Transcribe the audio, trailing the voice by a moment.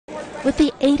With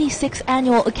the 86th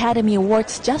Annual Academy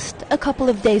Awards just a couple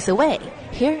of days away,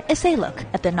 here is a look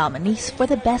at the nominees for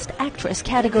the Best Actress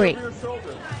category.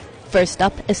 First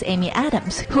up is Amy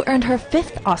Adams, who earned her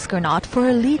 5th Oscar nod for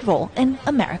her lead role in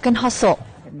American Hustle.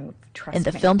 In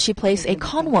the film, she plays a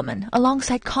con woman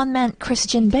alongside conman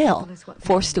Christian Bale,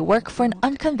 forced to work for an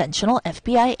unconventional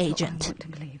FBI agent.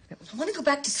 I want to go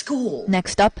back to school.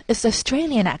 Next up is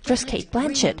Australian actress Cate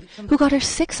Blanchett, who got her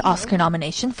 6th Oscar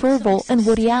nomination for her role in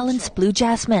Woody Allen's Blue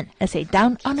Jasmine as a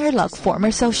down-on-her-luck former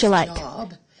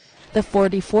socialite. The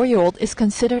 44-year-old is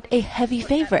considered a heavy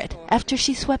favorite after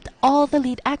she swept all the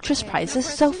lead actress prizes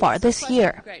so far this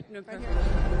year.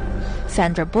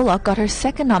 Sandra Bullock got her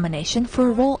 2nd nomination for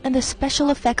a role in the special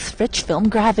effects-rich film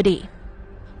Gravity.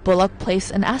 Bullock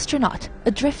plays an astronaut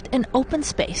adrift in open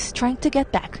space trying to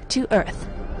get back to Earth.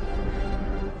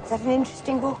 Is that an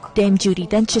interesting book? Dame Judi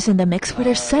Dench is in the mix with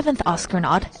her 7th Oscar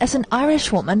nod as an Irish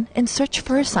woman in search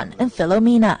for her son in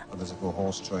Philomena.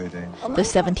 The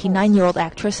 79-year-old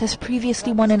actress has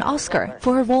previously won an Oscar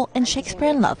for her role in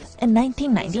Shakespeare in Love in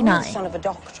 1999. Son of a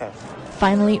doctor.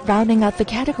 Finally, rounding out the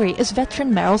category is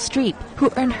veteran Meryl Streep, who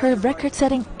earned her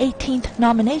record-setting 18th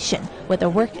nomination with her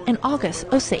work in August,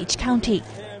 Osage County.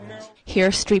 Here,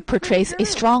 Streep portrays a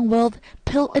strong-willed,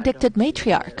 pill-addicted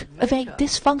matriarch of a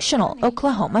dysfunctional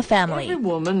Oklahoma family. Every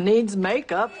woman needs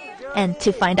makeup. And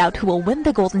to find out who will win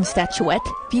the Golden Statuette,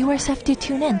 viewers have to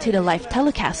tune in to the live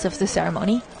telecast of the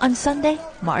ceremony on Sunday,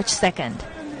 March 2nd.